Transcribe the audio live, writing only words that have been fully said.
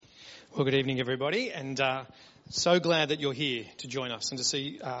Well, good evening, everybody, and so glad that you're here to join us and to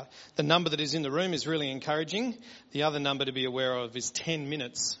see the number that is in the room is really encouraging. The other number to be aware of is 10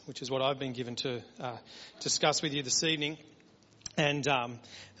 minutes, which is what I've been given to discuss with you this evening, and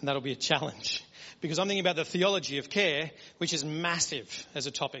that'll be a challenge. Because I'm thinking about the theology of care, which is massive as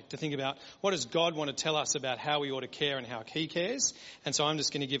a topic, to think about what does God want to tell us about how we ought to care and how he cares. And so I'm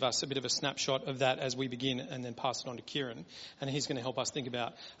just going to give us a bit of a snapshot of that as we begin and then pass it on to Kieran. And he's going to help us think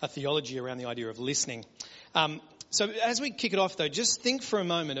about a theology around the idea of listening. So as we kick it off, though, just think for a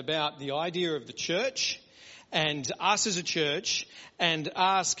moment about the idea of the church and us as a church and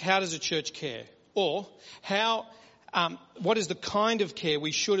ask, how does a church care? Or what is the kind of care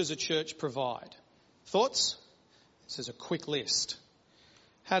we should as a church provide? Thoughts? This is a quick list.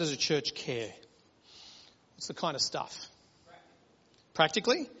 How does a church care? What's the kind of stuff?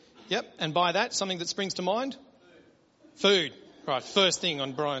 Practically? Yep. And by that, something that springs to mind? Food. Right. First thing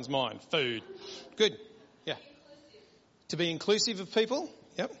on Brian's mind. Food. Good. Yeah. To be inclusive of people?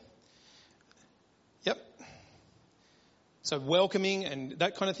 Yep. Yep. So welcoming and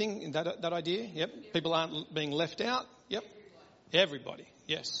that kind of thing, that idea? Yep. People aren't being left out? Yep. Everybody.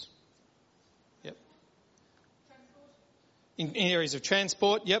 Yes. In areas of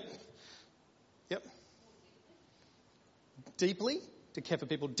transport, yep. Deeply, to care for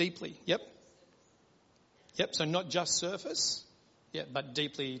people deeply, yep. So not just surface, but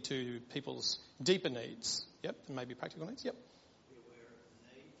deeply to people's deeper needs, and maybe practical needs, Be aware of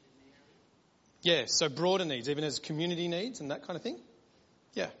the needs in the area. So broader needs, even as community needs and that kind of thing.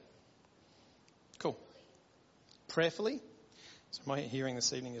 Yeah. Cool. Prayerfully. So my hearing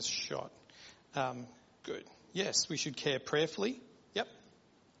this evening is shot. Good. Yes, we should care prayerfully. Yep.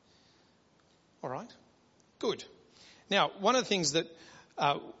 All right. Good. Now, one of the things that,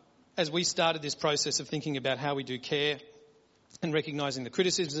 as we started this process of thinking about how we do care and recognising the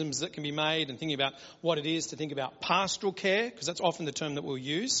criticisms that can be made and thinking about what it is to think about pastoral care, because that's often the term that we'll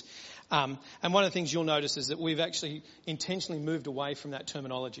use. And one of the things you'll notice is that we've actually intentionally moved away from that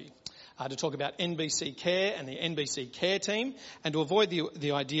terminology. To talk about NBC Care and the NBC Care team, and to avoid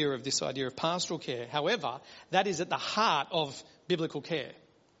the idea of pastoral care. However, that is at the heart of biblical care,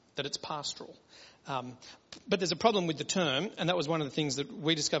 that it's pastoral. But there's a problem with the term, and that was one of the things that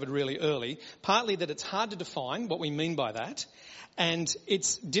we discovered really early, partly that it's hard to define what we mean by that, and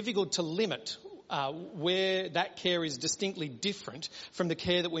it's difficult to limit where that care is distinctly different from the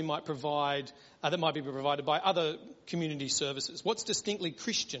care that we might provide, that might be provided by other community services. What's distinctly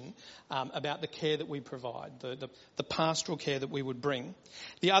Christian about the care that we provide, the pastoral care that we would bring?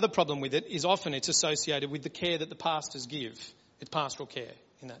 The other problem with it is often it's associated with the care that the pastors give. It's pastoral care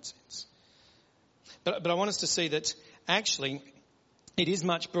in that sense. But I want us to see that actually it is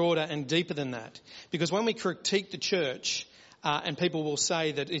much broader and deeper than that. Because when we critique the church, and people will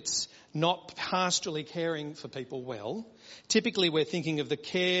say that it's not pastorally caring for people well, typically we're thinking of the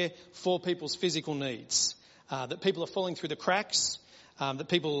care for people's physical needs, that people are falling through the cracks, that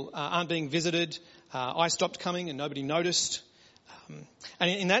people aren't being visited, I stopped coming and nobody noticed. And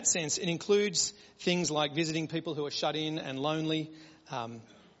in that sense, it includes things like visiting people who are shut in and lonely.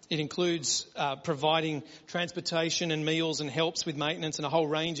 It includes providing transportation and meals and helps with maintenance and a whole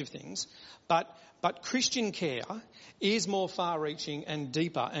range of things. But Christian care is more far-reaching and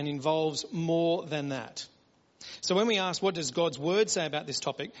deeper and involves more than that. So when we ask what does God's word say about this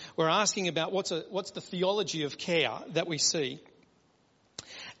topic, we're asking about what's the theology of care that we see.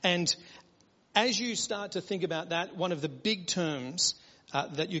 And as you start to think about that, one of the big terms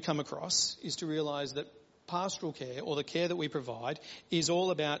that you come across is to realise that pastoral care, or the care that we provide, is all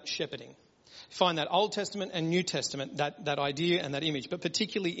about shepherding. You find that Old Testament and New Testament, that idea and that image, but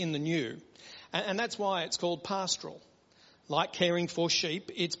particularly in the New. And that's why it's called pastoral. Like caring for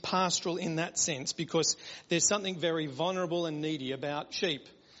sheep, it's pastoral in that sense because there's something very vulnerable and needy about sheep.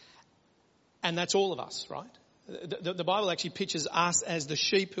 And that's all of us, right? The Bible actually pictures us as the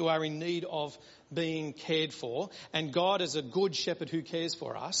sheep who are in need of being cared for, and God as a good shepherd who cares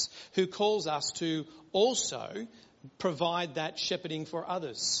for us, who calls us to also provide that shepherding for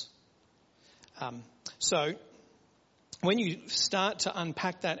others. So when you start to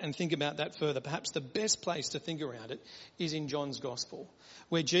unpack that and think about that further, perhaps the best place to think around it is in John's Gospel,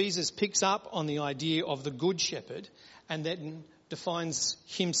 where Jesus picks up on the idea of the Good Shepherd and then defines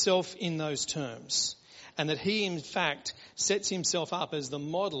himself in those terms. And that he, in fact, sets himself up as the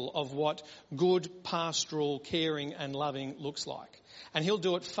model of what good pastoral caring and loving looks like. And he'll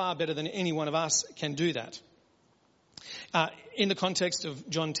do it far better than any one of us can do that. In the context of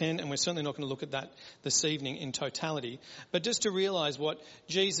John 10, and we're certainly not going to look at that this evening in totality, but just to realise what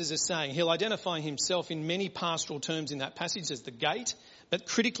Jesus is saying. He'll identify himself in many pastoral terms in that passage as the gate, but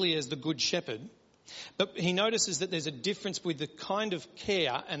critically as the good shepherd. But he notices that there's a difference with the kind of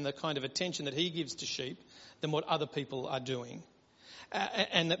care and the kind of attention that he gives to sheep than what other people are doing.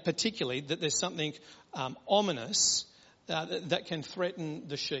 And that particularly that there's something ominous that can threaten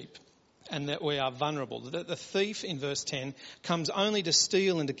the sheep and that we are vulnerable. That the thief, in verse 10, comes only to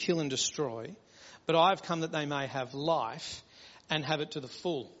steal and to kill and destroy, but I've come that they may have life and have it to the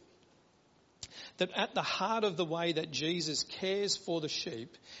full. That at the heart of the way that Jesus cares for the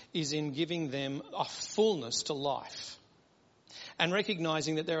sheep is in giving them a fullness to life and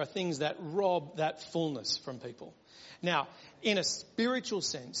recognising that there are things that rob that fullness from people. Now, in a spiritual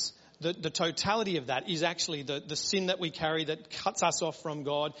sense, the totality of that is actually the sin that we carry that cuts us off from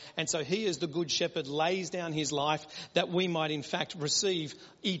God. And so he, as the good shepherd, lays down his life that we might in fact receive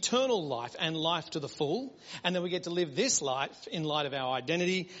eternal life and life to the full. And then we get to live this life in light of our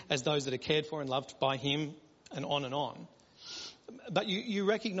identity as those that are cared for and loved by him, and on and on. But you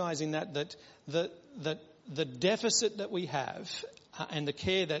recognise in that the deficit that we have and the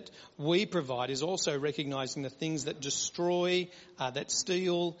care that we provide is also recognising the things that destroy, that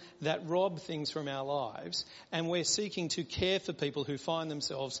steal, that rob things from our lives. And we're seeking to care for people who find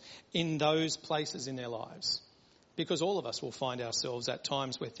themselves in those places in their lives. Because all of us will find ourselves at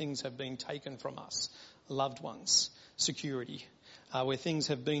times where things have been taken from us, loved ones, security, where things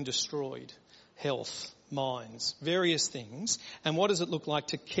have been destroyed, health, minds, various things. And what does it look like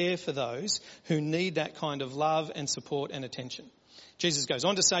to care for those who need that kind of love and support and attention? Jesus goes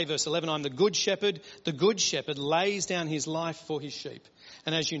on to say, verse 11, I'm the good shepherd. The good shepherd lays down his life for his sheep.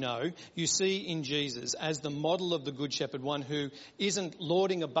 And as you know, you see in Jesus as the model of the good shepherd, one who isn't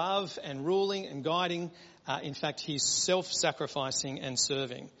lording above and ruling and guiding. In fact, he's self-sacrificing and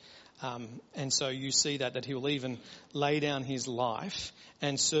serving. And so you see that he will even lay down his life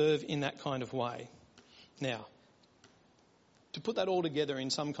and serve in that kind of way. Now, to put that all together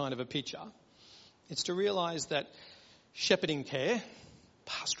in some kind of a picture, it's to realise that shepherding care,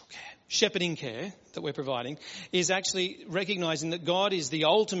 pastoral care, shepherding care that we're providing is actually recognising that God is the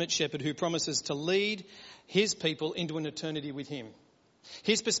ultimate shepherd who promises to lead his people into an eternity with him.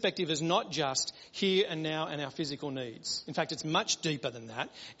 His perspective is not just here and now and our physical needs. In fact, it's much deeper than that.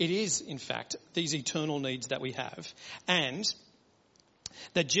 It is, in fact, these eternal needs that we have. And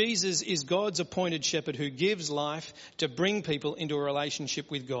that Jesus is God's appointed shepherd who gives life to bring people into a relationship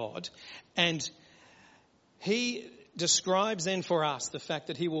with God. And he describes then for us the fact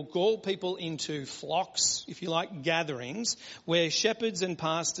that he will call people into flocks, if you like, gatherings, where shepherds and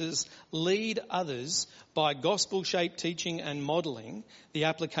pastors lead others by gospel-shaped teaching and modelling the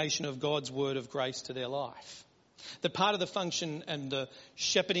application of God's word of grace to their life. That part of the function and the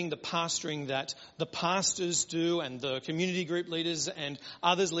shepherding, the pastoring that the pastors do and the community group leaders and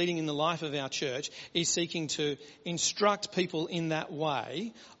others leading in the life of our church is seeking to instruct people in that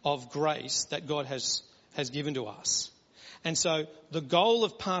way of grace that God has given to us. And so the goal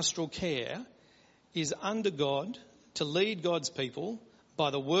of pastoral care is under God to lead God's people by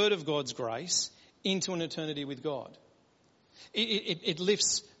the word of God's grace into an eternity with God. It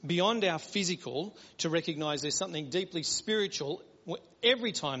lifts beyond our physical to recognise there's something deeply spiritual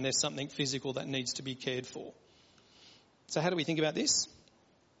every time there's something physical that needs to be cared for. So how do we think about this?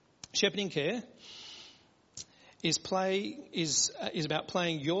 Shepherding care is about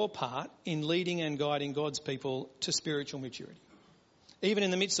playing your part in leading and guiding God's people to spiritual maturity. Even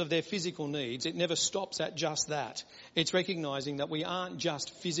in the midst of their physical needs, it never stops at just that. It's recognising that we aren't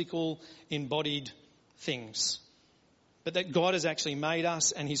just physical, embodied things, but that God has actually made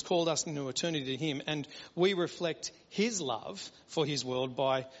us and he's called us into eternity to him, and we reflect his love for his world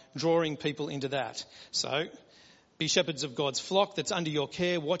by drawing people into that. So, be shepherds of God's flock that's under your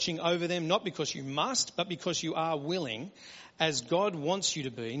care, watching over them, not because you must, but because you are willing, as God wants you to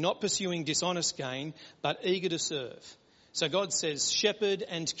be, not pursuing dishonest gain, but eager to serve. So God says shepherd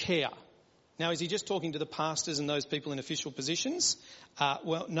and care. Now, is he just talking to the pastors and those people in official positions?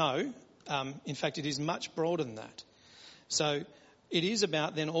 Well, no. In fact, it is much broader than that. So it is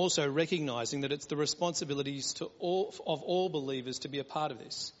about then also recognising that it's the responsibilities of all believers to be a part of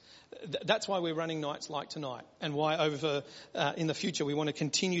this. That's why we're running nights like tonight, and why in the future we want to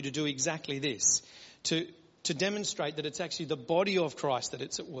continue to do exactly this, to demonstrate that it's actually the body of Christ that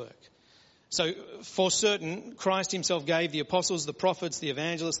it's at work. So for certain, Christ himself gave the apostles, the prophets, the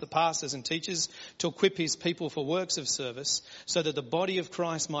evangelists, the pastors and teachers to equip his people for works of service, so that the body of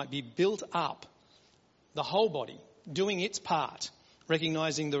Christ might be built up, the whole body, doing its part,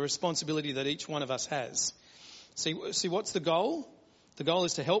 recognising the responsibility that each one of us has. See what's the goal? The goal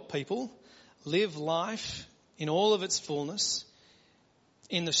is to help people live life in all of its fullness,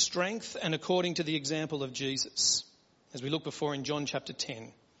 in the strength and according to the example of Jesus. as we looked before in John chapter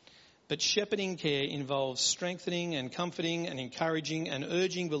 10. But shepherding care involves strengthening and comforting and encouraging and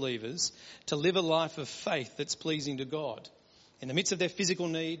urging believers to live a life of faith that's pleasing to God in the midst of their physical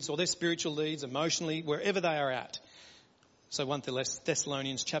needs or their spiritual needs, emotionally, wherever they are at. So 1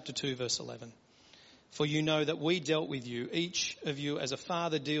 Thessalonians chapter 2 verse 11. For you know that we dealt with you, each of you as a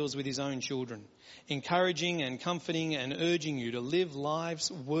father deals with his own children, encouraging and comforting and urging you to live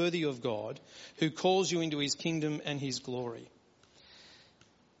lives worthy of God, who calls you into his kingdom and his glory.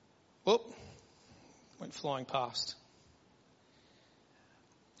 Whoop, went flying past.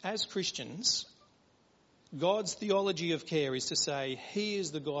 As Christians, God's theology of care is to say he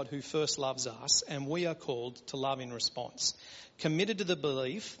is the God who first loves us, and we are called to love in response, committed to the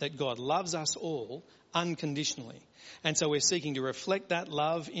belief that God loves us all unconditionally. And so we're seeking to reflect that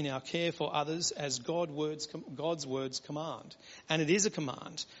love in our care for others as God's words command. And it is a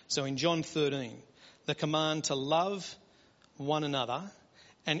command. So in John 13, the command to love one another,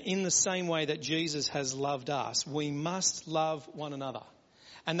 and in the same way that Jesus has loved us, we must love one another.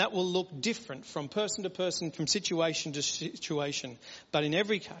 And that will look different from person to person, from situation to situation. But in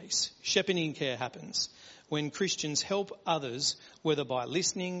every case, shepherding care happens when Christians help others, whether by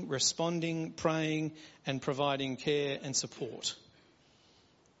listening, responding, praying, and providing care and support.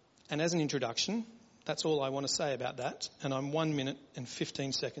 And as an introduction, that's all I want to say about that. And I'm 1 minute and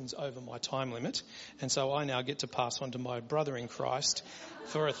 15 seconds over my time limit. And so I now get to pass on to my brother in Christ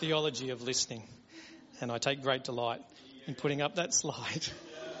for a theology of listening. And I take great delight in putting up that slide.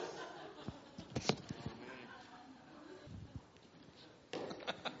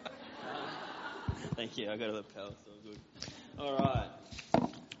 Thank you. I got a lapel, so good. All right.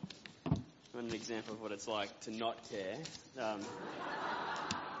 An example of what it's like to not care.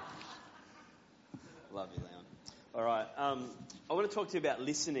 Love you, Leon. All right. I want to talk to you about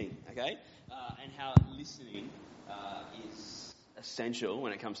listening, okay? And how listening is essential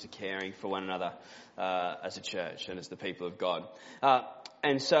when it comes to caring for one another as a church and as the people of God.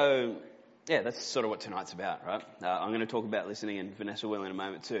 And so, yeah, that's sort of what tonight's about, right? I'm going to talk about listening, and Vanessa will in a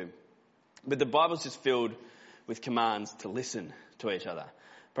moment too. But the Bible's just filled with commands to listen to each other.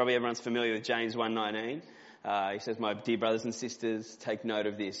 Probably everyone's familiar with James 1:19. He says, my dear brothers and sisters, take note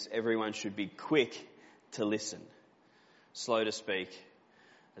of this. Everyone should be quick to listen, slow to speak.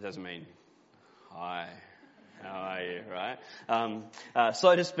 That doesn't mean, hi, how are you, right?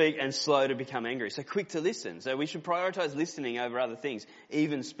 Slow to speak and slow to become angry. So quick to listen. So we should prioritize listening over other things,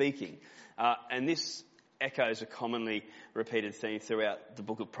 even speaking. And this echoes a commonly repeated theme throughout the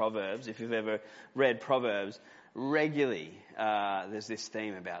book of Proverbs. If you've ever read Proverbs, regularly there's this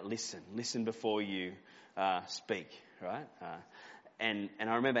theme about listen before you speak, right? And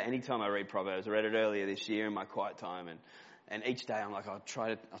I remember any time I read Proverbs, I read it earlier this year in my quiet time, and each day I'm like, I'll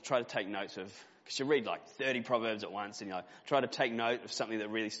try to take notes of, because you read like 30 Proverbs at once, and you try to take note of something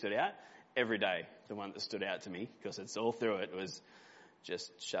that really stood out. Every day, the one that stood out to me, because it's all through it, was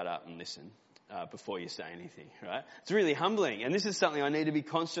just shut up and listen before you say anything, right? It's really humbling, and this is something I need to be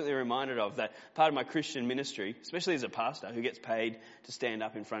constantly reminded of, that part of my Christian ministry, especially as a pastor who gets paid to stand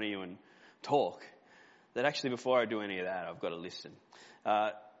up in front of you and talk, that actually before I do any of that, I've got to listen.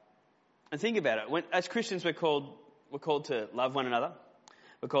 And think about it. As Christians, we're called to love one another.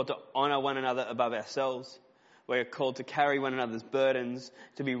 We're called to honour one another above ourselves. We're called to carry one another's burdens,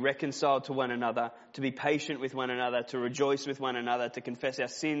 to be reconciled to one another, to be patient with one another, to rejoice with one another, to confess our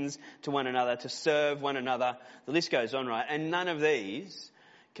sins to one another, to serve one another. The list goes on, right? And none of these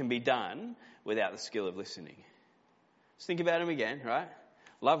can be done without the skill of listening. Just think about them again, right?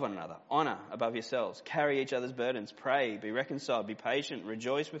 Love one another, honour above yourselves, carry each other's burdens, pray, be reconciled, be patient,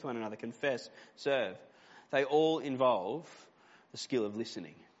 rejoice with one another, confess, serve. They all involve the skill of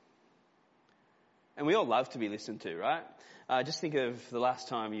listening. And we all love to be listened to, right? Just think of the last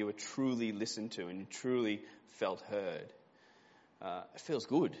time you were truly listened to and you truly felt heard. It feels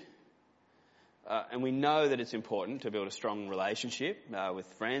good. And we know that it's important to build a strong relationship with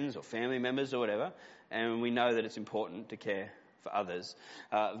friends or family members or whatever. And we know that it's important to care for others.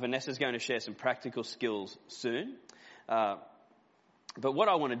 Vanessa's going to share some practical skills soon. But what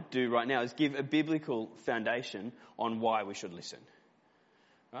I want to do right now is give a biblical foundation on why we should listen.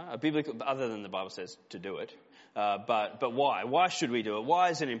 Right? A biblical, other than the Bible says to do it. But why? Why should we do it? Why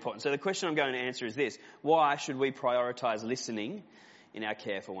is it important? So the question I'm going to answer is this. Why should we prioritise listening in our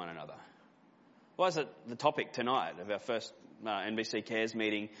care for one another? Why is it the topic tonight of our first NBC Cares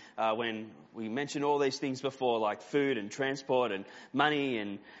meeting, when we mentioned all these things before, like food and transport and money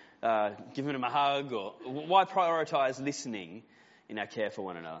and giving them a hug? Or why prioritise listening in our care for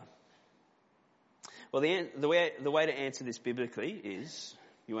one another? Well, the way to answer this biblically is,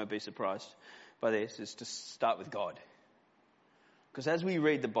 you won't be surprised by this, is to start with God. Because as we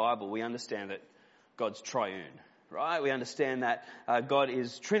read the Bible, we understand that God's triune, right? We understand that God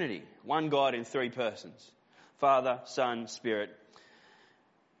is Trinity, one God in three persons, Father, Son, Spirit.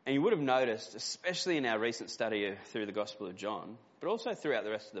 And you would have noticed, especially in our recent study through the Gospel of John, but also throughout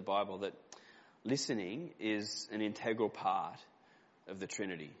the rest of the Bible, that listening is an integral part of the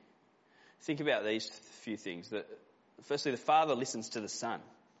Trinity. Think about these few things. Firstly, the Father listens to the Son.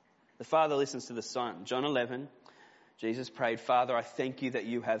 The Father listens to the Son. John 11, Jesus prayed, "Father, I thank you that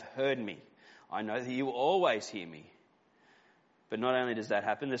you have heard me. I know that you will always hear me." But not only does that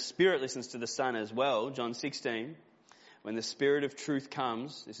happen, the Spirit listens to the Son as well. John 16, when the Spirit of truth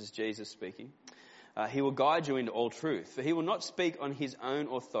comes, this is Jesus speaking, he will guide you into all truth. For he will not speak on his own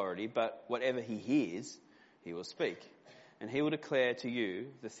authority, but whatever he hears, he will speak. And he will declare to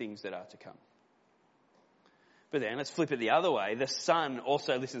you the things that are to come. But then, let's flip it the other way. The Son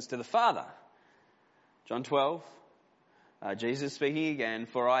also listens to the Father. John 12, Jesus speaking again,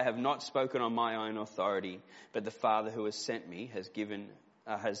 "For I have not spoken on my own authority, but the Father who has sent me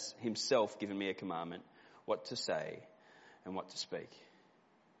has himself given me a commandment, what to say and what to speak."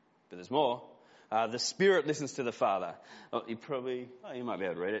 But there's more. The Spirit listens to the Father. You might be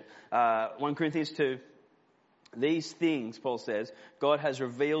able to read it. 1 Corinthians 2. "These things," Paul says, "God has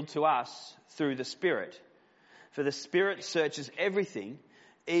revealed to us through the Spirit. For the Spirit searches everything,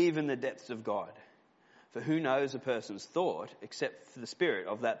 even the depths of God. For who knows a person's thought except for the spirit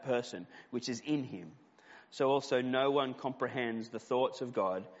of that person which is in him? So also no one comprehends the thoughts of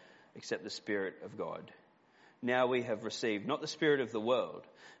God except the Spirit of God. Now we have received not the spirit of the world,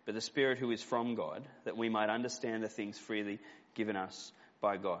 but the Spirit who is from God, that we might understand the things freely given us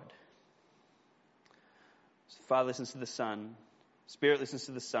by God." So the Father listens to the Son. Spirit listens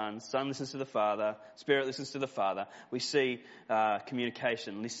to the Son. Son listens to the Father. Spirit listens to the Father. We see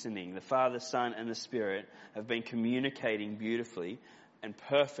communication, listening. The Father, Son, and the Spirit have been communicating beautifully and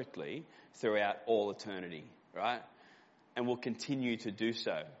perfectly throughout all eternity, right? And will continue to do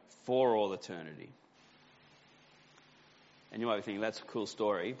so for all eternity. And you might be thinking, that's a cool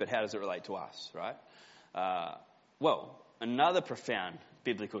story, but how does it relate to us, right? Well, another profound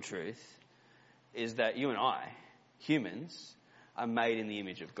biblical truth is that you and I, humans, are made in the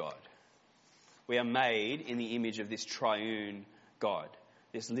image of God. We are made in the image of this triune God,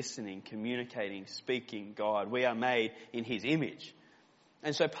 this listening, communicating, speaking God. We are made in his image.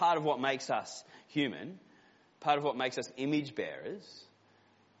 And so part of what makes us human, part of what makes us image bearers,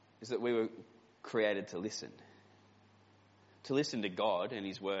 is that we were created to listen. To listen to God and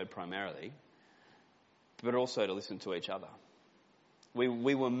his word primarily, but also to listen to each other.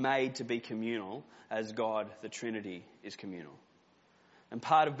 We were made to be communal as God, the Trinity, is communal. And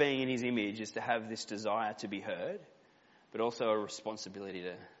part of being in his image is to have this desire to be heard, but also a responsibility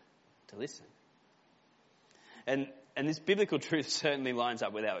to listen. And this biblical truth certainly lines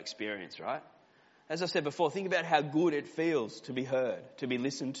up with our experience, right? As I said before, think about how good it feels to be heard, to be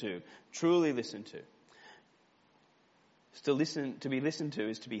listened to, truly listened to. To be listened to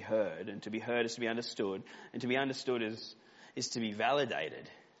is to be heard, and to be heard is to be understood, and to be understood is to be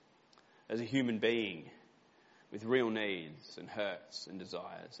validated as a human being with real needs and hurts and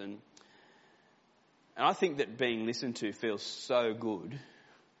desires. And I think that being listened to feels so good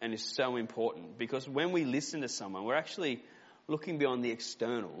and is so important, because when we listen to someone, we're actually looking beyond the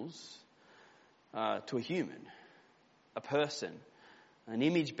externals to a human, a person, an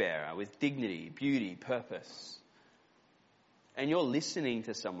image bearer with dignity, beauty, purpose. And your listening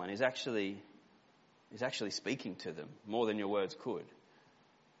to someone is actually speaking to them more than your words could,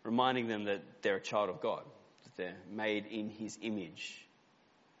 reminding them that they're a child of God, that they're made in his image.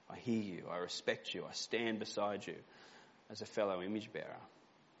 I hear you, I respect you, I stand beside you as a fellow image bearer.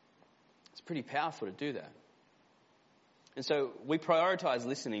 It's pretty powerful to do that. And so we prioritize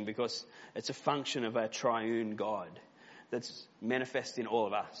listening because it's a function of our triune God that's manifest in all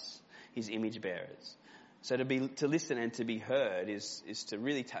of us, his image bearers. So to listen and to be heard is to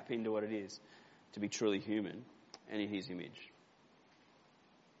really tap into what it is to be truly human and in his image.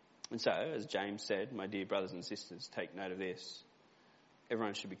 And so, as James said, my dear brothers and sisters, take note of this.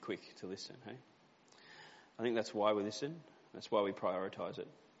 Everyone should be quick to listen, hey? I think that's why we listen. That's why we prioritise it.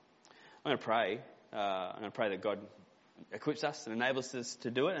 I'm going to pray. I'm going to pray that God equips us and enables us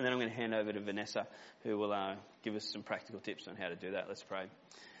to do it. And then I'm going to hand over to Vanessa, who will give us some practical tips on how to do that. Let's pray.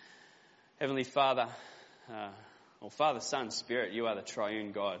 Heavenly Father, Father, Son, Spirit, you are the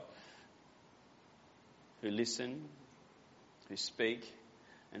triune God who listen, who speak,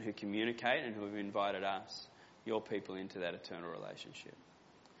 and who communicate, and who have invited us, your people, into that eternal relationship.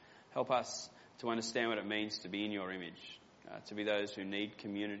 Help us to understand what it means to be in your image, to be those who need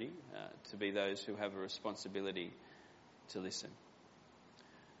community, to be those who have a responsibility to listen.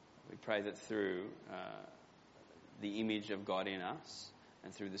 pray that through the image of God in us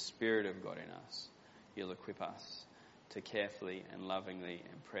and through the Spirit of God in us, you'll equip us to carefully and lovingly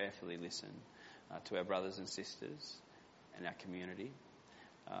and prayerfully listen to our brothers and sisters and our community.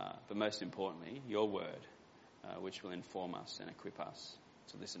 But most importantly, your word, which will inform us and equip us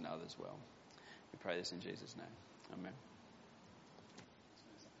to listen to others well. We pray this in Jesus' name. Amen.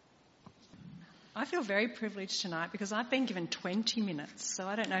 I feel very privileged tonight because I've been given 20 minutes, so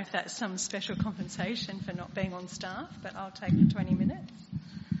I don't know if that's some special compensation for not being on staff, but I'll take the 20 minutes.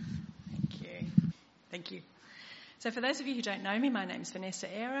 Thank you. So for those of you who don't know me, my name's Vanessa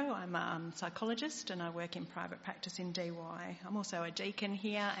Aero. I'm a psychologist and I work in private practice in DY. I'm also a deacon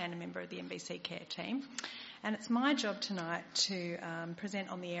here and a member of the MBC Care team. And it's my job tonight to present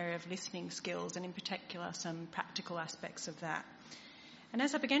on the area of listening skills and in particular some practical aspects of that. And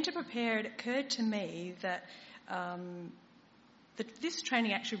as I began to prepare, it occurred to me that this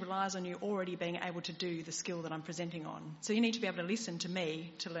training actually relies on you already being able to do the skill that I'm presenting on. So you need to be able to listen to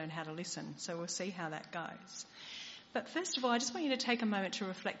me to learn how to listen. So we'll see how that goes. But first of all, I just want you to take a moment to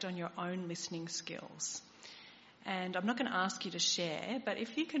reflect on your own listening skills. And I'm not going to ask you to share, but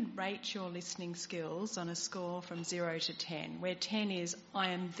if you can rate your listening skills on a score from 0 to 10, where 10 is,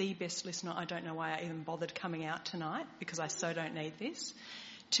 I am the best listener, I don't know why I even bothered coming out tonight because I so don't need this,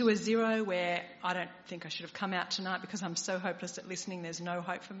 to a 0 where I don't think I should have come out tonight because I'm so hopeless at listening, there's no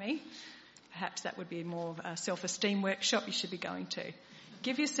hope for me. Perhaps that would be more of a self-esteem workshop you should be going to.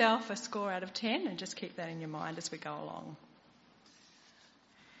 Give yourself a score out of 10 and just keep that in your mind as we go along.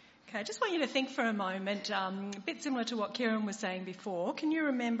 Okay, I just want you to think for a moment, a bit similar to what Kieran was saying before. Can you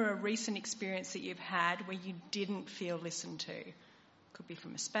remember a recent experience that you've had where you didn't feel listened to? Could be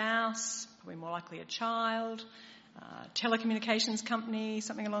from a spouse, probably more likely a child, telecommunications company,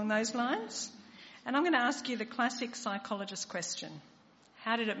 something along those lines. And I'm going to ask you the classic psychologist question.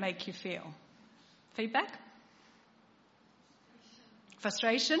 How did it make you feel? Feedback?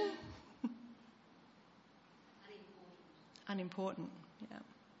 Frustration? Unimportant, yeah.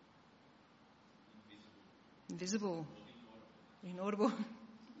 Invisible. Inaudible.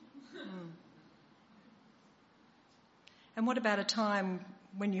 And what about a time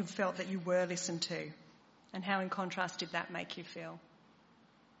when you felt that you were listened to? And how in contrast did that make you feel?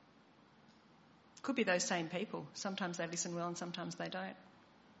 Could be those same people. Sometimes they listen well and sometimes they don't.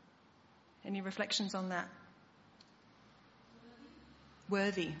 Any reflections on that?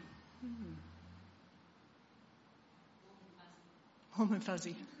 Worthy. Warm and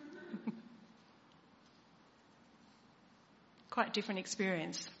fuzzy. Quite different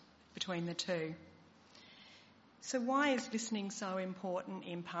experience between the two. So why is listening so important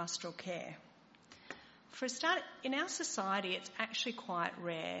in pastoral care? For a start, in our society, it's actually quite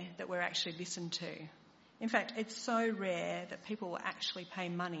rare that we're actually listened to. In fact, it's so rare that people will actually pay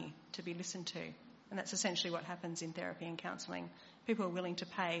money to be listened to. And that's essentially what happens in therapy and counselling. People are willing to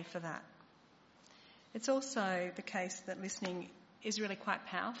pay for that. It's also the case that listening is really quite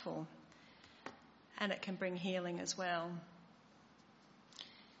powerful and it can bring healing as well.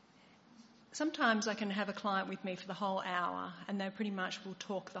 Sometimes I can have a client with me for the whole hour and they pretty much will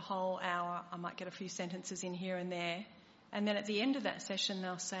talk the whole hour. I might get a few sentences in here and there. And then at the end of that session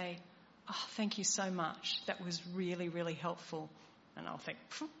they'll say, oh, thank you so much. That was really, really helpful. And I'll think,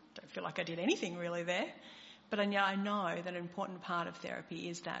 don't feel like I did anything really there. But I know that an important part of therapy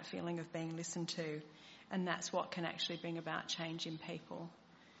is that feeling of being listened to. And that's what can actually bring about change in people.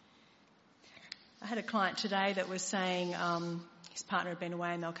 I had a client today that was saying his partner had been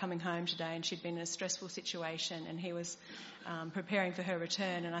away and they were coming home today and she'd been in a stressful situation and he was preparing for her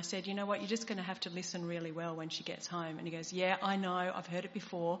return. And I said, you know what, you're just going to have to listen really well when she gets home. And he goes, yeah, I know, I've heard it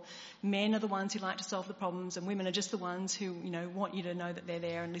before. Men are the ones who like to solve the problems and women are just the ones who, want you to know that they're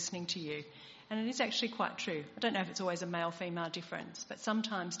there and listening to you. And it is actually quite true. I don't know if it's always a male-female difference, but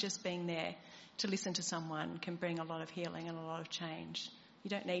sometimes just being there to listen to someone can bring a lot of healing and a lot of change. You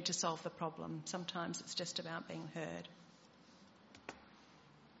don't need to solve the problem. Sometimes it's just about being heard.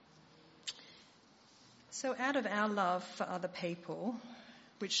 So out of our love for other people,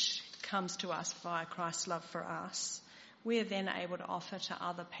 which comes to us via Christ's love for us, we are then able to offer to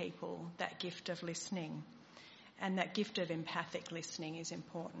other people that gift of listening. And that gift of empathic listening is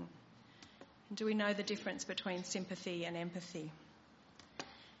important. And do we know the difference between sympathy and empathy?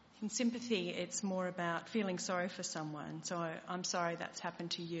 In sympathy, it's more about feeling sorry for someone. So I'm sorry that's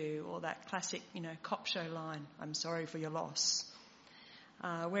happened to you, or that classic, cop show line, I'm sorry for your loss.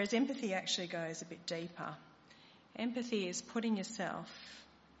 Whereas empathy actually goes a bit deeper. Empathy is putting yourself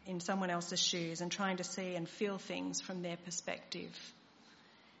in someone else's shoes and trying to see and feel things from their perspective.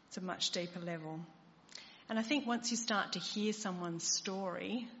 It's a much deeper level. And I think once you start to hear someone's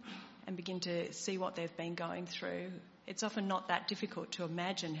story, and begin to see what they've been going through. It's often not that difficult to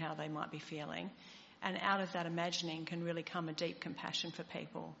imagine how they might be feeling, and out of that imagining can really come a deep compassion for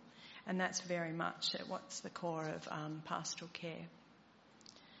people. And that's very much at what's the core of pastoral care.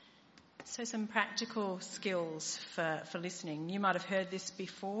 So some practical skills for listening. You might have heard this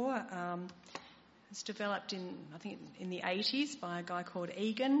before. It's developed in the 80s by a guy called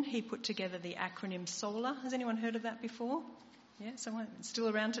Egan. He put together the acronym SOLAR. Has anyone heard of that before? Yeah, someone still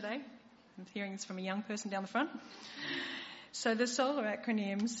around today? I'm hearing this from a young person down the front. So the SOLAR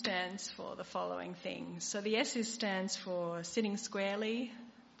acronym stands for the following things. So the S stands for sitting squarely,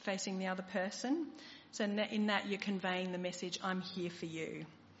 facing the other person. So in that you're conveying the message, I'm here for you.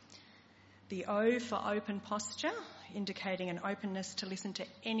 The O for open posture, indicating an openness to listen to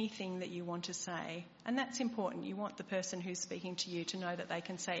anything that you want to say. And that's important. You want the person who's speaking to you to know that they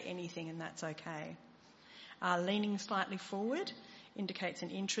can say anything and that's okay. Leaning slightly forward indicates an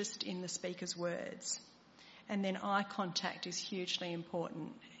interest in the speaker's words. And then eye contact is hugely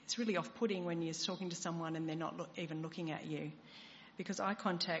important. It's really off-putting when you're talking to someone and they're not even looking at you, because eye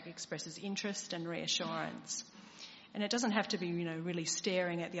contact expresses interest and reassurance. And it doesn't have to be, really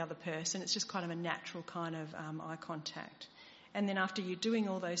staring at the other person. It's just kind of a natural kind of eye contact. And then after you're doing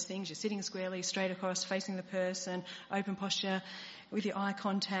all those things, you're sitting squarely, straight across, facing the person, open posture, with your eye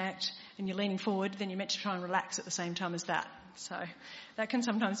contact, and you're leaning forward, then you're meant to try and relax at the same time as that. So that can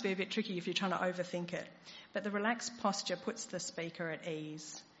sometimes be a bit tricky if you're trying to overthink it. But the relaxed posture puts the speaker at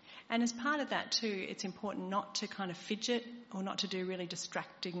ease. And as part of that too, it's important not to kind of fidget or not to do really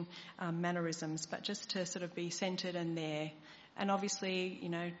distracting mannerisms, but just to sort of be centred and there. And obviously,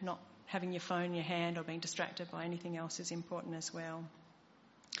 not having your phone in your hand or being distracted by anything else is important as well.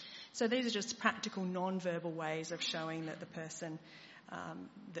 So these are just practical non-verbal ways of showing that the person,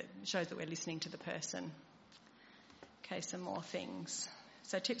 that shows that we're listening to the person. Okay, some more things.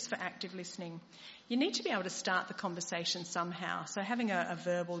 So tips for active listening. You need to be able to start the conversation somehow. So having a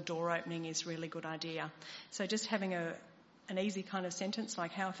verbal door opening is a really good idea. So just having an easy kind of sentence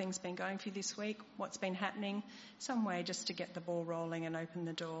like how things been going for you this week, what's been happening, some way just to get the ball rolling and open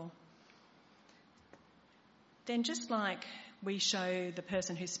the door. Then just like we show the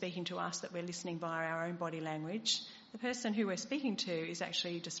person who's speaking to us that we're listening via our own body language, the person who we're speaking to is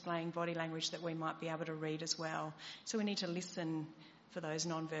actually displaying body language that we might be able to read as well. So we need to listen for those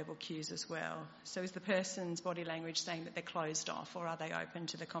non-verbal cues as well. So is the person's body language saying that they're closed off, or are they open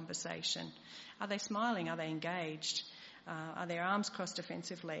to the conversation? Are they smiling? Are they engaged? Are their arms crossed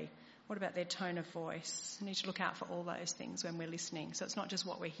defensively? What about their tone of voice? We need to look out for all those things when we're listening. So it's not just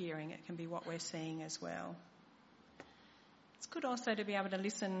what we're hearing, it can be what we're seeing as well. It's good also to be able to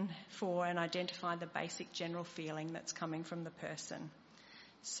listen for and identify the basic general feeling that's coming from the person.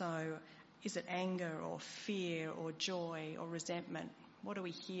 So is it anger or fear or joy or resentment? What are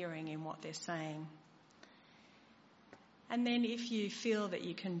we hearing in what they're saying? And then if you feel that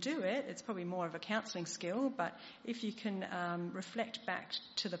you can do it, it's probably more of a counselling skill, but if you can reflect back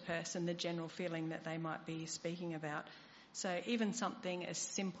to the person the general feeling that they might be speaking about. So even something as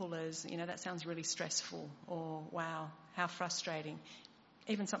simple as, that sounds really stressful, or wow, how frustrating.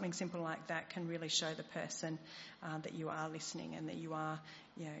 Even something simple like that can really show the person that you are listening and that you are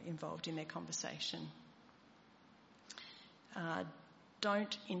involved in their conversation.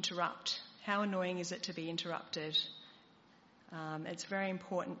 Don't interrupt. How annoying is it to be interrupted? It's very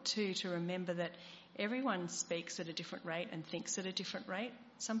important too to remember that everyone speaks at a different rate and thinks at a different rate.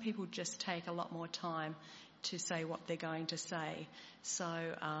 Some people just take a lot more time to say what they're going to say. So,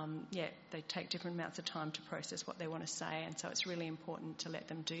 they take different amounts of time to process what they want to say, and so it's really important to let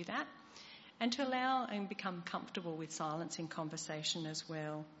them do that and to allow and become comfortable with silence in conversation as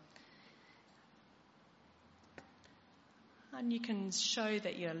well. And you can show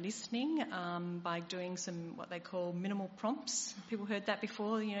that you're listening by doing some what they call minimal prompts. People heard that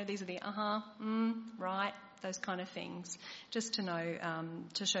before. These are the right, those kind of things, just to know,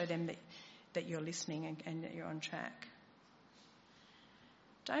 to show them that you're listening and that you're on track.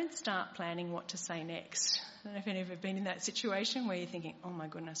 Don't start planning what to say next. I don't know if any of you have been in that situation where you're thinking, oh my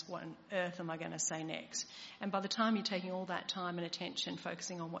goodness, what on earth am I going to say next? And by the time you're taking all that time and attention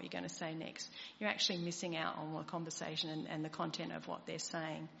focusing on what you're going to say next, you're actually missing out on the conversation and the content of what they're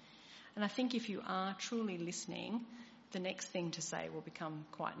saying. And I think if you are truly listening, the next thing to say will become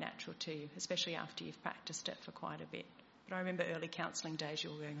quite natural to you, especially after you've practiced it for quite a bit. But I remember early counselling days,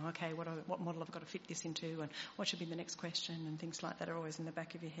 you were going, okay, what model have I got to fit this into, and what should be the next question, and things like that are always in the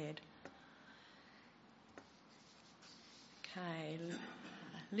back of your head. Okay,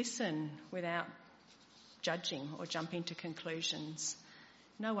 listen without judging or jumping to conclusions.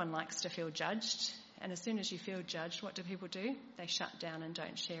 No one likes to feel judged, And as soon as you feel judged, what do people do? They shut down and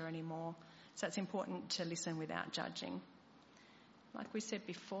don't share anymore. So it's important to listen without judging. Like we said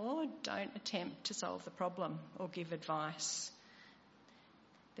before, don't attempt to solve the problem or give advice.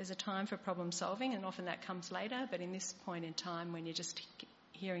 There's a time for problem solving, and often that comes later, but in this point in time when you're just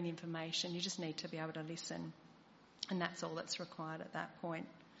hearing information, you just need to be able to listen. And that's all that's required at that point.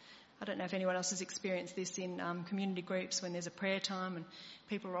 I don't know if anyone else has experienced this in community groups when there's a prayer time and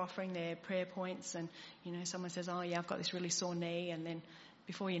people are offering their prayer points and, someone says, oh yeah, I've got this really sore knee, and then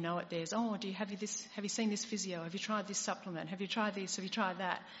before you know it, there's, oh, have you seen this physio? Have you tried this supplement? Have you tried this? Have you tried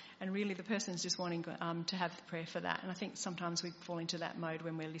that? And really the person's just wanting to have the prayer for that. And I think sometimes we fall into that mode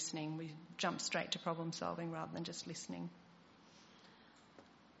when we're listening. We jump straight to problem solving rather than just listening.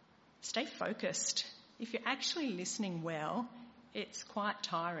 Stay focused. If you're actually listening well, it's quite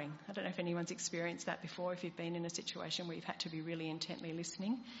tiring. I don't know if anyone's experienced that before, if you've been in a situation where you've had to be really intently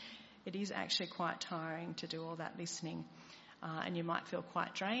listening. It is actually quite tiring to do all that listening. And you might feel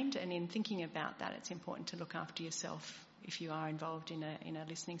quite drained. And in thinking about that, it's important to look after yourself if you are involved in a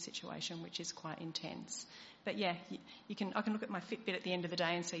listening situation, which is quite intense. But yeah, I can look at my Fitbit at the end of the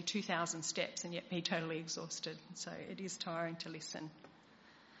day and see 2,000 steps and yet be totally exhausted. So it is tiring to listen.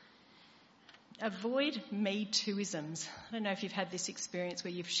 Avoid me-tooisms. I don't know if you've had this experience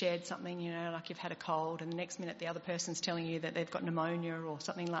where you've shared something, like you've had a cold, and the next minute the other person's telling you that they've got pneumonia or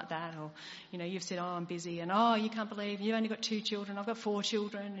something like that, or, you've said, oh, I'm busy, and oh, you can't believe you've only got 2 children, I've got 4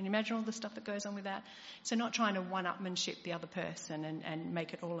 children, and imagine all the stuff that goes on with that. So not trying to one-upmanship the other person and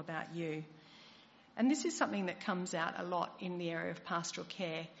make it all about you. And this is something that comes out a lot in the area of pastoral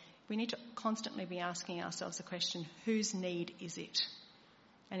care. We need to constantly be asking ourselves the question, whose need is it?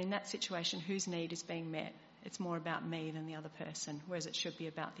 And in that situation, whose need is being met? It's more about me than the other person, whereas it should be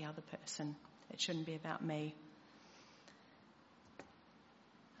about the other person. It shouldn't be about me.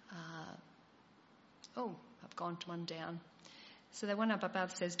 I've gone to one down. So the one up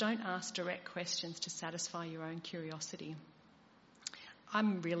above says, don't ask direct questions to satisfy your own curiosity.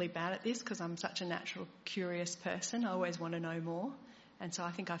 I'm really bad at this because I'm such a natural curious person. I always want to know more. And so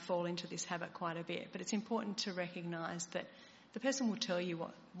I think I fall into this habit quite a bit. But it's important to recognise that the person will tell you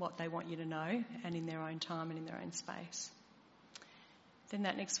what they want you to know, and in their own time and in their own space. Then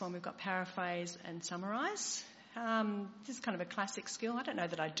that next one, we've got paraphrase and summarise. This is kind of a classic skill. I don't know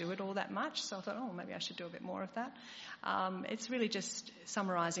that I do it all that much, so I thought, maybe I should do a bit more of that. It's really just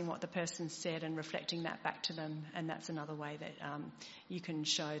summarising what the person said and reflecting that back to them, and that's another way that you can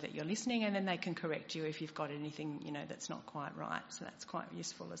show that you're listening, and then they can correct you if you've got anything, that's not quite right. So that's quite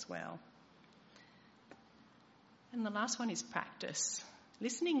useful as well. And the last one is practice.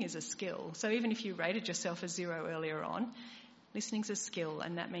 Listening is a skill. So even if you rated yourself as 0 earlier on, listening's a skill,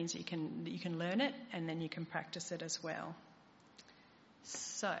 and that means you can learn it and then you can practice it as well.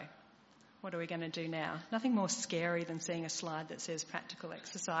 So, what are we going to do now? Nothing more scary than seeing a slide that says practical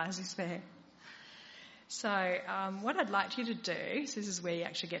exercise, is there? So what I'd like you to do, so this is where you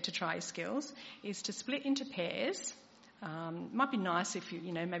actually get to try your skills, is to split into pairs. Might be nice if you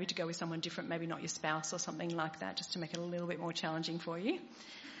maybe to go with someone different, maybe not your spouse or something like that, just to make it a little bit more challenging for you.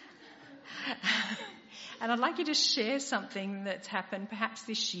 And I'd like you to share something that's happened perhaps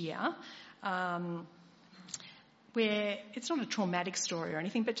this year, where it's not a traumatic story or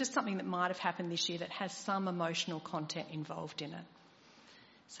anything, but just something that might have happened this year that has some emotional content involved in it.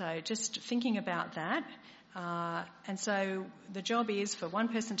 So just thinking about that. And so the job is for one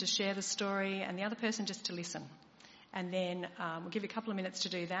person to share the story and the other person just to listen. And then we'll give you a couple of minutes to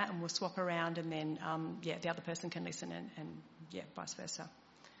do that, and we'll swap around, and then the other person can listen, and vice versa.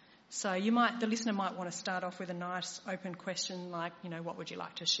 So the listener might want to start off with a nice open question like, what would you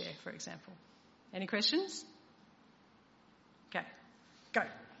like to share, for example? Any questions? Okay, go.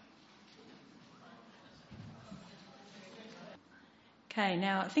 Okay,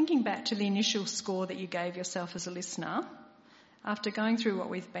 now thinking back to the initial score that you gave yourself as a listener, after going through what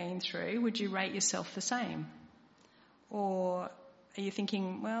we've been through, would you rate yourself the same? Or are you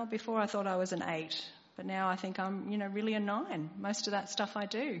thinking, well, before I thought I was an 8, but now I think I'm, really a 9. Most of that stuff I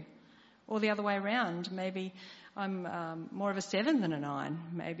do. Or the other way around, maybe I'm more of a 7 than a 9,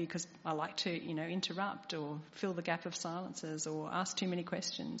 maybe because I like to, interrupt or fill the gap of silences or ask too many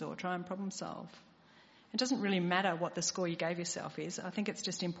questions or try and problem solve. It doesn't really matter what the score you gave yourself is. I think it's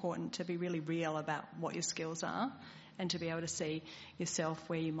just important to be really real about what your skills are and to be able to see yourself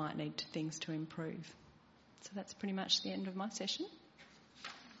where you might need things to improve. So that's pretty much the end of my session.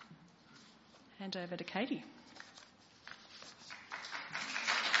 Hand over to Katie.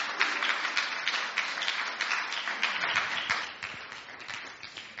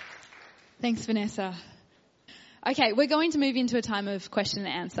 Thanks, Vanessa. Okay, we're going to move into a time of question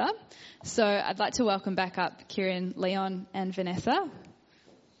and answer. So I'd like to welcome back up Kieran, Leon and Vanessa.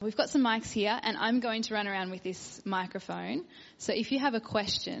 We've got some mics here and I'm going to run around with this microphone. So if you have a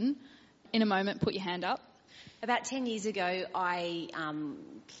question, in a moment, put your hand up. About 10 years ago, I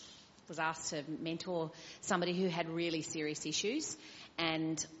was asked to mentor somebody who had really serious issues.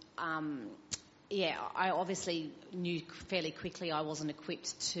 And, I obviously knew fairly quickly I wasn't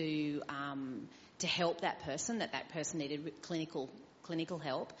equipped to help that person, that person needed clinical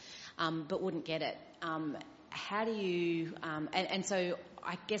help, but wouldn't get it. How do you... and so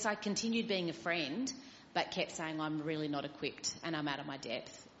I guess I continued being a friend, but kept saying I'm really not equipped and I'm out of my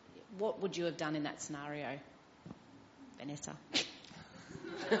depth. What would you have done in that scenario, Vanessa?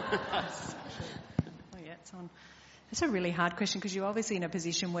 It's on. It's a really hard question because you're obviously in a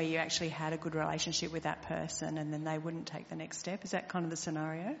position where you actually had a good relationship with that person and then they wouldn't take the next step. Is that kind of the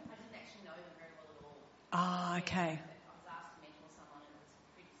scenario? I didn't actually know them very well at all. Ah, okay. I was asked to mentor someone and it was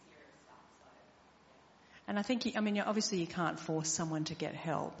pretty serious stuff. So. And I think, obviously you can't force someone to get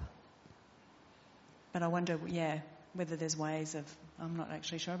help. But I wonder, whether there's ways of... I'm not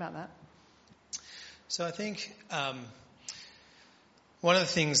actually sure about that. So I think one of the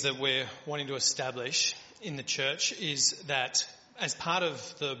things that we're wanting to establish in the church is that as part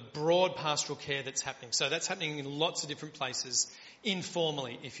of the broad pastoral care that's happening, so that's happening in lots of different places,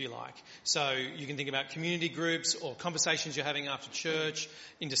 informally, if you like. So you can think about community groups or conversations you're having after church,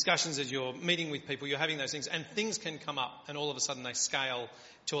 in discussions as you're meeting with people, you're having those things, and things can come up and all of a sudden they scale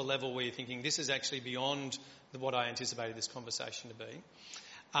to a level where you're thinking, this is actually beyond what I anticipated this conversation to be.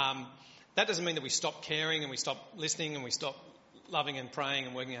 That doesn't mean that we stop caring and we stop listening and we stop loving and praying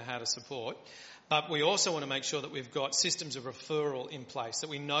and working out how to support. But we also want to make sure that we've got systems of referral in place, that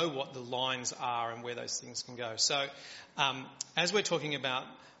we know what the lines are and where those things can go. So as we're talking about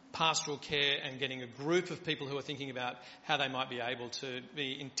pastoral care and getting a group of people who are thinking about how they might be able to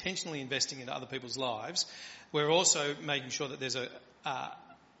be intentionally investing into other people's lives, we're also making sure that there's a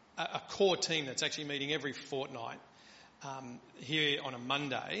core team that's actually meeting every fortnight here on a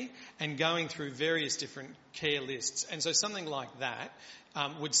Monday and going through various different care lists. And so something like that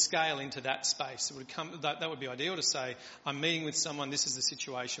would scale into that space. It would that would be ideal to say, I'm meeting with someone, this is the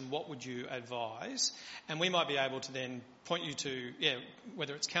situation, what would you advise? And we might be able to then point you to,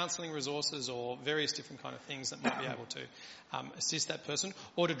 whether it's counselling resources or various different kind of things that might be able to assist that person,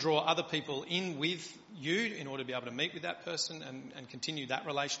 or to draw other people in with you in order to be able to meet with that person and continue that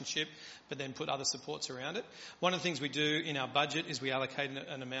relationship, but then put other supports around it. One of the things we do in our budget is we allocate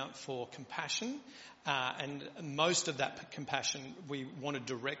an amount for compassion, and most of that compassion we want to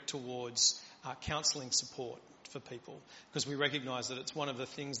direct towards counselling support for people, because we recognise that it's one of the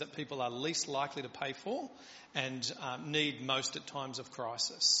things that people are least likely to pay for and need most at times of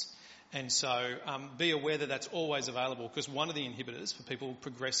crisis. And so be aware that that's always available, because one of the inhibitors for people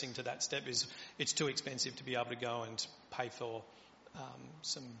progressing to that step is it's too expensive to be able to go and pay for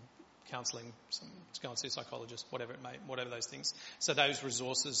some counselling, to go and see a psychologist, whatever those things. So those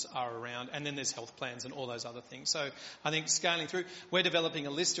resources are around, and then there's health plans and all those other things. So I think scaling through, we're developing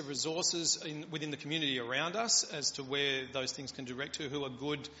a list of resources within the community around us as to where those things can direct to, who are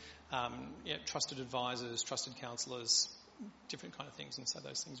good, trusted advisors, trusted counsellors, different kind of things, and so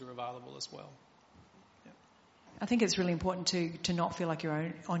those things are available as well. Yeah. I think it's really important to not feel like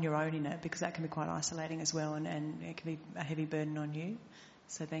you're on your own in it, because that can be quite isolating as well, and it can be a heavy burden on you.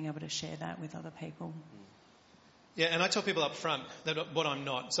 So being able to share that with other people. Yeah, and I tell people up front that what I'm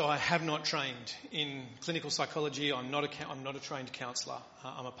not. So I have not trained in clinical psychology. I'm not a trained counsellor.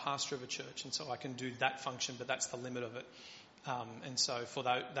 I'm a pastor of a church, and so I can do that function, but that's the limit of it. And so for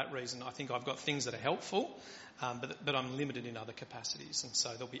that reason, I think I've got things that are helpful, but I'm limited in other capacities. And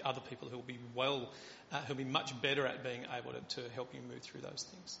so there'll be other people who'll be much better at being able to help you move through those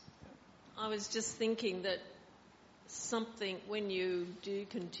things. Yeah. I was just thinking that when you do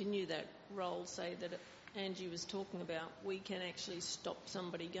continue that role, say that Angie was talking about, we can actually stop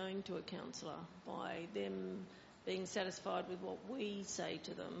somebody going to a counsellor by them being satisfied with what we say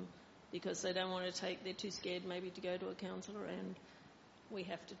to them, because they don't want to they're too scared maybe to go to a counsellor, and we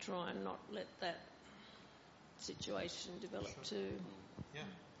have to try and not let that situation develop too. Yeah.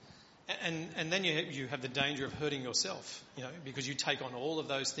 And then you have the danger of hurting yourself, because you take on all of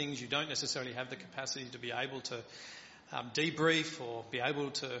those things. You don't necessarily have the capacity to be able to debrief or be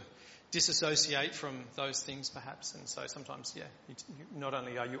able to disassociate from those things perhaps. And so sometimes, not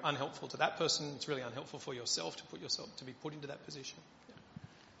only are you unhelpful to that person, it's really unhelpful for yourself to be put into that position. Yeah.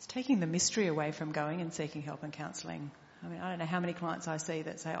 It's taking the mystery away from going and seeking help and counselling. I mean, I don't know how many clients I see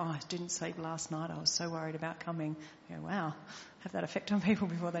that say, I didn't sleep last night, I was so worried about coming. You go, wow, have that effect on people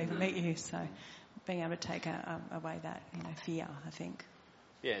before they even meet you. So being able to take away that, fear, I think.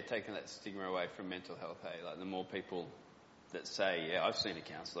 taking that stigma away from mental health. Hey, like the more people that say, yeah, I've seen a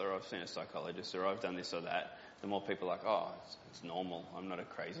counsellor, or I've seen a psychologist, or I've done this or that, the more people are like, oh, it's normal. I'm not a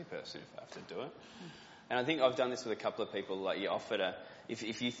crazy person if I have to do it. And I think I've done this with a couple of people. Like you offer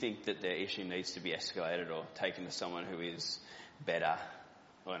if you think that their issue needs to be escalated or taken to someone who is better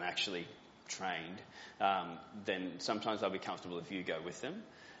or actually trained, then sometimes I'll be comfortable if you go with them.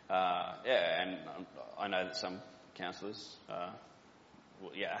 And I know that some counsellors are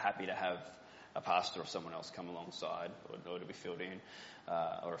happy to have a pastor or someone else come alongside or to be filled in,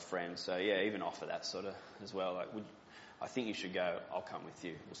 or a friend. So even offer that sort of as well. Like, I think you should go. I'll come with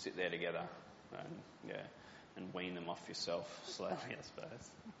you. We'll sit there together, and wean them off yourself slowly, I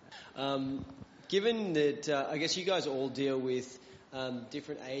suppose. Given that, I guess you guys all deal with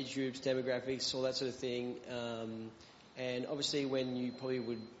different age groups, demographics, all that sort of thing, and obviously when you probably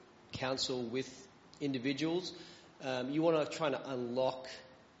would counsel with individuals, you want to try to unlock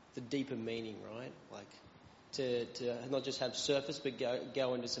the deeper meaning, right? Like to not just have surface, but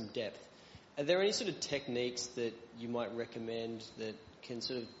go into some depth. Are there any sort of techniques that you might recommend that can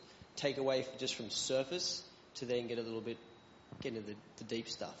sort of take away just from surface to then get into the deep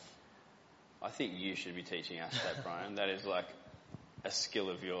stuff? I think you should be teaching us that, Brian. That is like a skill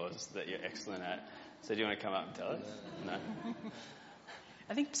of yours that you're excellent at. So do you want to come up and tell us? No.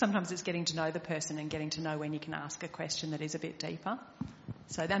 I think sometimes it's getting to know the person and getting to know when you can ask a question that is a bit deeper.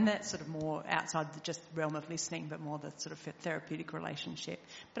 So then that's sort of more outside the just realm of listening, but more the sort of therapeutic relationship.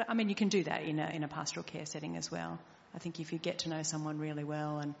 But I mean, you can do that in a pastoral care setting as well. I think if you get to know someone really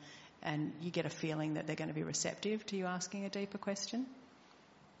well and you get a feeling that they're going to be receptive to you asking a deeper question,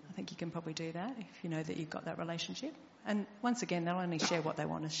 I think you can probably do that if you know that you've got that relationship. And once again, they'll only share what they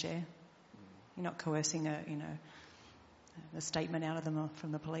want to share. You're not coercing a statement out of them or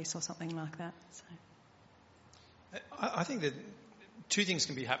from the police or something like that. So. I think that two things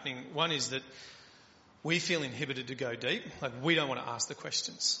can be happening. One is that we feel inhibited to go deep. Like we don't want to ask the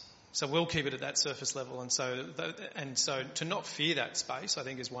questions. So we'll keep it at that surface level. And so to not fear that space, I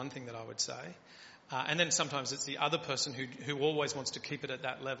think, is one thing that I would say. And then sometimes it's the other person who always wants to keep it at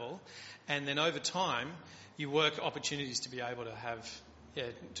that level. And then over time, you work opportunities to be able to have,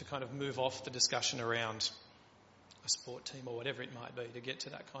 to kind of move off the discussion around a sport team or whatever it might be to get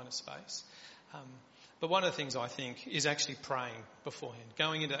to that kind of space. But one of the things I think is actually praying beforehand,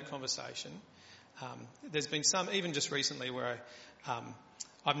 going into that conversation. There's been some, even just recently, where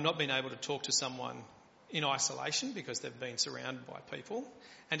I've not been able to talk to someone in isolation because they've been surrounded by people,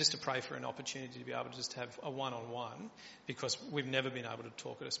 and just to pray for an opportunity to be able to just have a one-on-one, because we've never been able to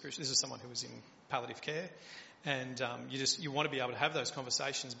talk at a spiritual. This is someone who was in palliative care, and you want to be able to have those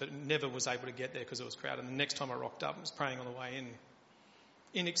conversations, but never was able to get there because it was crowded. And the next time I rocked up, I was praying on the way in,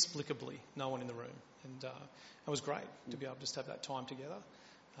 inexplicably, no one in the room, and it was great to be able to just have that time together,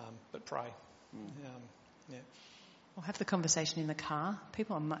 but pray. Or have the conversation in the car.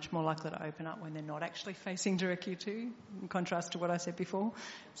 People are much more likely to open up when they're not actually facing directly to, in contrast to what I said before.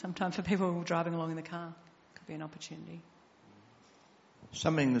 Sometimes for people driving along in the car, it could be an opportunity.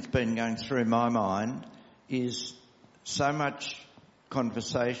 Something that's been going through my mind is so much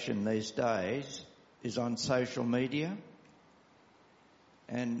conversation these days is on social media,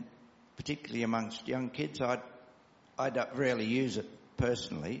 and particularly amongst young kids. I don't really use it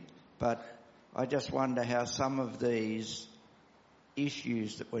personally, but I just wonder how some of these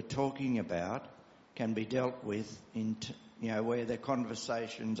issues that we're talking about can be dealt with where the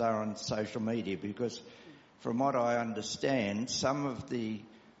conversations are on social media, because from what I understand, some of the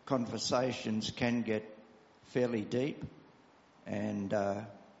conversations can get fairly deep and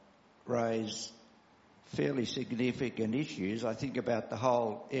raise fairly significant issues. I think about the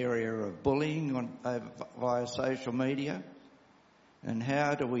whole area of bullying via social media, and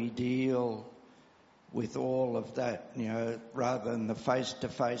how do we deal with all of that, rather than the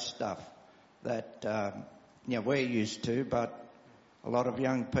face-to-face stuff that, we're used to, but a lot of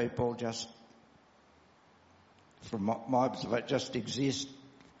young people just, from my observation, just exist.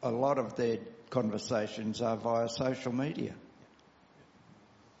 A lot of their conversations are via social media.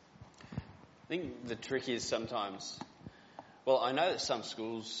 I think the trick is sometimes, I know that some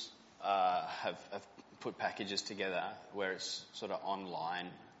schools have put packages together where it's sort of online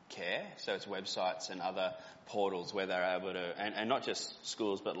care, so it's websites and other portals where they're able to, and not just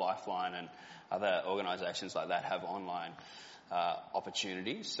schools but Lifeline and other organisations like that have online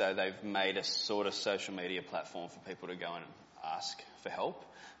opportunities. So they've made a sort of social media platform for people to go and ask for help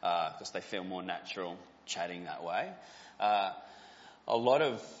because they feel more natural chatting that way. A lot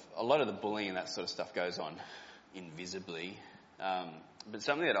of the bullying and that sort of stuff goes on invisibly, but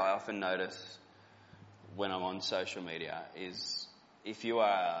something that I often notice when I'm on social media is if you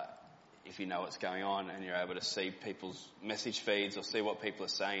know what's going on and you're able to see people's message feeds or see what people are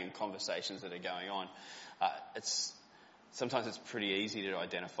saying in conversations that are going on, sometimes it's pretty easy to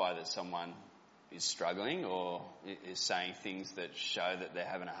identify that someone is struggling or is saying things that show that they're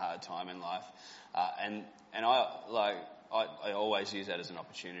having a hard time in life. And I always use that as an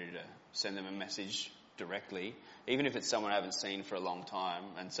opportunity to send them a message directly, even if it's someone I haven't seen for a long time.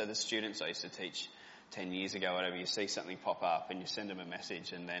 And so the students I used to teach 10 years ago, whatever, you see something pop up and you send them a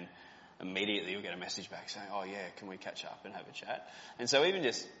message, and then immediately you'll get a message back saying, oh yeah, can we catch up and have a chat? And so even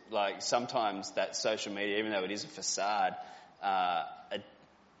just like sometimes that social media, even though it is a facade,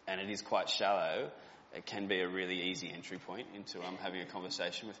 and it is quite shallow, it can be a really easy entry point into having a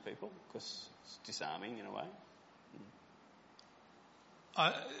conversation with people, because it's disarming in a way.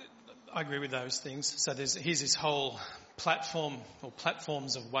 I agree with those things. So here's this whole platform or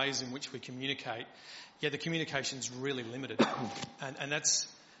platforms of ways in which we communicate. Yeah, the communication's really limited. and it's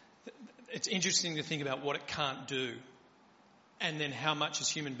interesting to think about what it can't do, and then how much as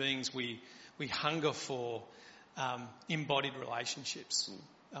human beings we hunger for embodied relationships.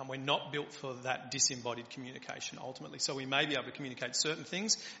 We're not built for that disembodied communication ultimately. So we may be able to communicate certain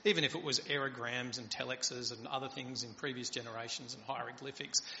things, even if it was aerograms and telexes and other things in previous generations and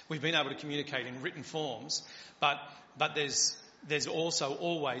hieroglyphics. We've been able to communicate in written forms, but there's also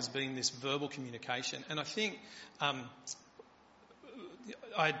always been this verbal communication. And I think I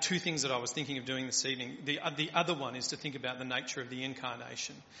had two things that I was thinking of doing this evening. The other one is to think about the nature of the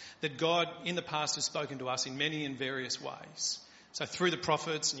incarnation. That God in the past has spoken to us in many and various ways. So through the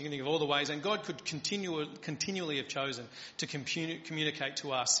prophets, and you can think of all the ways, and God could continually have chosen to communicate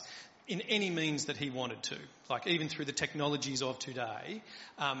to us in any means that he wanted to, like even through the technologies of today.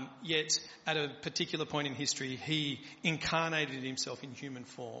 Yet at a particular point in history, he incarnated himself in human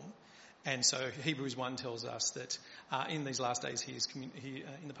form. And so Hebrews 1 tells us that in these last days,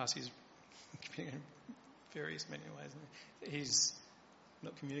 in the past he's communicated in various many ways. He's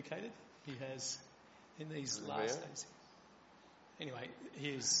not communicated. He has in these last days. Anyway,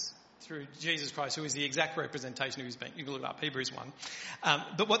 he's through Jesus Christ, who is the exact representation of his being. You can look up Hebrews 1.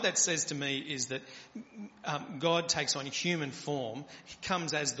 But what that says to me is that God takes on human form. He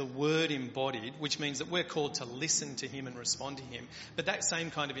comes as the Word embodied, which means that we're called to listen to him and respond to him. But that same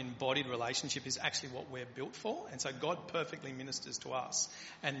kind of embodied relationship is actually what we're built for. And so God perfectly ministers to us.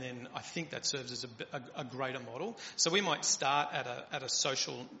 And then I think that serves as a greater model. So we might start at a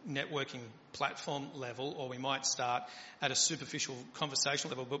social networking platform level, or we might start at a superficial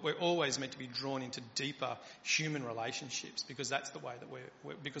conversational level, but we're always meant to be drawn into deeper human relationships, because that's the way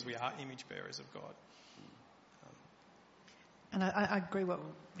that because we are image bearers of God. And I agree what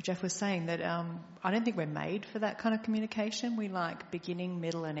Jeff was saying, that I don't think we're made for that kind of communication. We like beginning,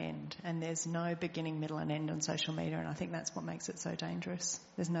 middle and end, and there's no beginning, middle and end on social media, and I think that's what makes it so dangerous.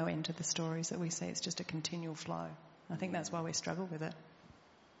 There's no end to the stories that we see. It's just a continual flow. I think that's why we struggle with it.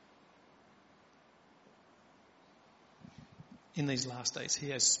 In these last days,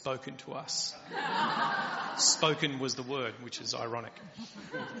 he has spoken to us. Spoken was the word, which is ironic.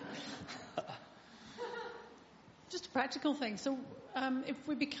 Just a practical thing. So if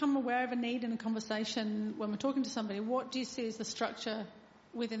we become aware of a need in a conversation when we're talking to somebody, what do you see as the structure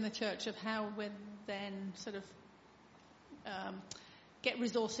within the church of how we then sort of get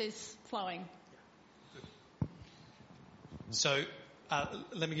resources flowing? So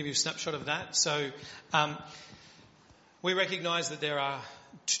let me give you a snapshot of that. So we recognise that there are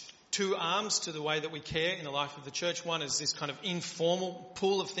two arms to the way that we care in the life of the church. One is this kind of informal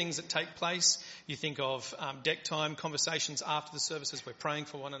pool of things that take place. You think of deck time, conversations after the services, we're praying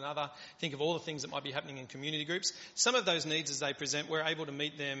for one another. Think of all the things that might be happening in community groups. Some of those needs as they present, we're able to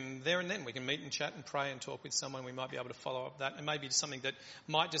meet them there and then. We can meet and chat and pray and talk with someone. We might be able to follow up that, and maybe something that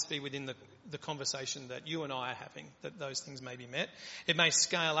might just be within the conversation that you and I are having, that those things may be met. It may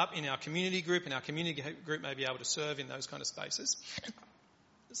scale up in our community group, and our community group may be able to serve in those kind of spaces.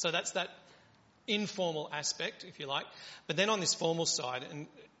 So that's that informal aspect, if you like. But then on this formal side, and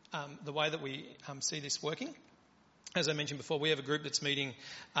the way that we see this working, as I mentioned before, we have a group that's meeting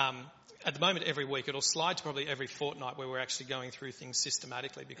at the moment every week. It'll slide to probably every fortnight, where we're actually going through things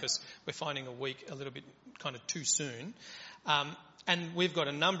systematically, because we're finding a week a little bit kind of too soon. And we've got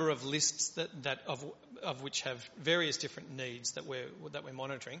a number of lists of which have various different needs that we're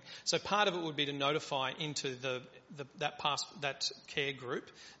monitoring. So part of it would be to notify into that care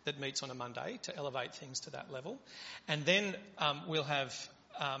group that meets on a Monday to elevate things to that level. And then we'll have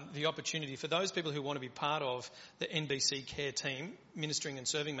the opportunity for those people who want to be part of the NBC care team, ministering and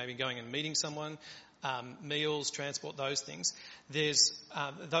serving, maybe going and meeting someone, meals, transport, those things,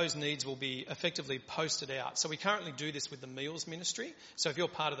 those needs will be effectively posted out. So we currently do this with the meals ministry. So if you're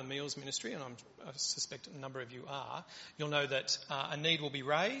part of the meals ministry, and I suspect a number of you are, you'll know that a need will be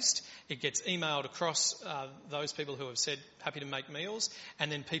raised. It gets emailed across those people who have said happy to make meals,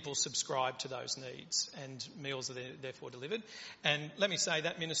 and then people subscribe to those needs, and meals are therefore delivered. And let me say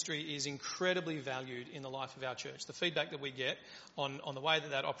that ministry is incredibly valued in the life of our church. The feedback that we get on the way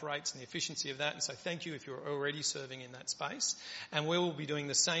that operates and the efficiency of that, and so thank you if you're already serving in that space. And we will be doing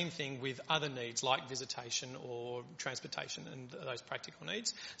the same thing with other needs like visitation or transportation and those practical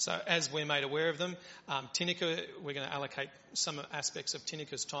needs. So as we're made aware of them, Tinnika, we're going to allocate some aspects of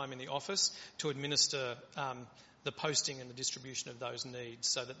Tinnika's time in the office to administer the posting and the distribution of those needs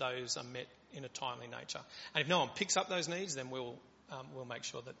so that those are met in a timely nature. And if no one picks up those needs, then we'll make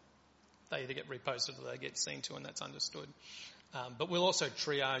sure that they either get reposted or they get seen to, and that's understood. But we'll also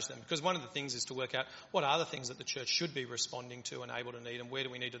triage them, because one of the things is to work out what are the things that the church should be responding to and able to need, and where do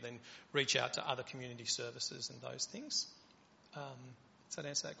we need to then reach out to other community services and those things. Does that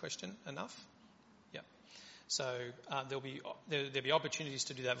answer that question enough? Yeah. So there'll be opportunities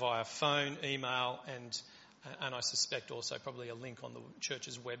to do that via phone, email, and I suspect also probably a link on the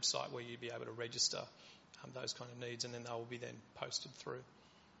church's website where you'd be able to register those kind of needs, and then they will be then posted through.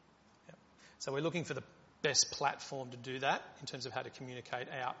 Yeah. So we're looking for the best platform to do that in terms of how to communicate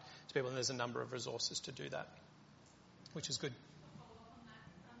out to people, and there's a number of resources to do that, which is good.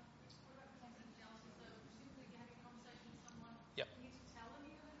 Yep.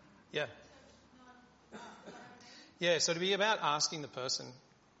 Yeah. Yeah, so to be about asking the person,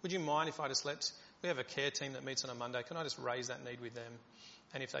 would you mind if I just we have a care team that meets on a Monday, can I just raise that need with them?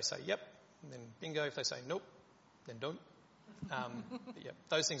 And if they say yep, then bingo. If they say nope, then don't. Yeah,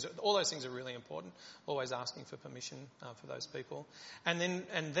 all those things are really important. Always asking for permission for those people, and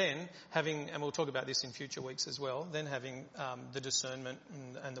then having, and we'll talk about this in future weeks as well. Then having the discernment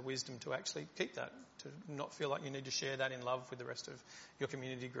and the wisdom to actually keep that, to not feel like you need to share that in love with the rest of your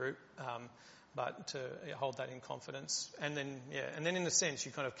community group, but to hold that in confidence. And then in a sense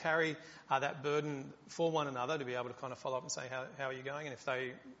you kind of carry that burden for one another to be able to kind of follow up and say how are you going, and if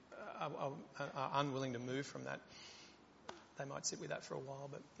they are unwilling to move from that, they might sit with that for a while,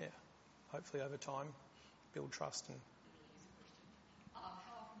 but yeah, hopefully over time build trust. And how often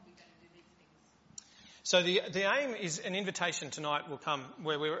are we going to do these things? So the aim is, an invitation tonight will come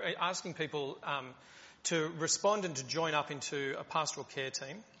where we're asking people to respond and to join up into a pastoral care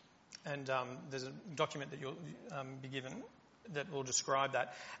team, and there's a document that you'll be given that will describe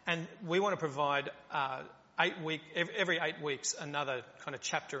that, and we want to provide every 8 weeks another kind of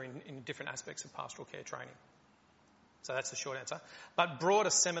chapter in different aspects of pastoral care training. So that's the short answer. But broader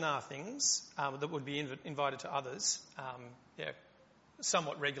seminar things that would be invited to others,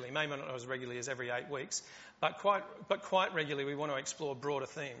 somewhat regularly, maybe not as regularly as every 8 weeks, but quite regularly we want to explore broader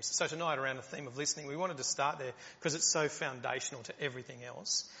themes. So tonight, around the theme of listening, we wanted to start there because it's so foundational to everything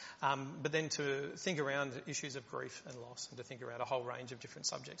else. But then to think around issues of grief and loss, and to think around a whole range of different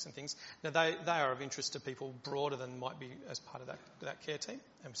subjects and things. Now they are of interest to people broader than might be as part of that care team,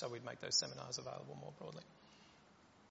 and so we'd make those seminars available more broadly.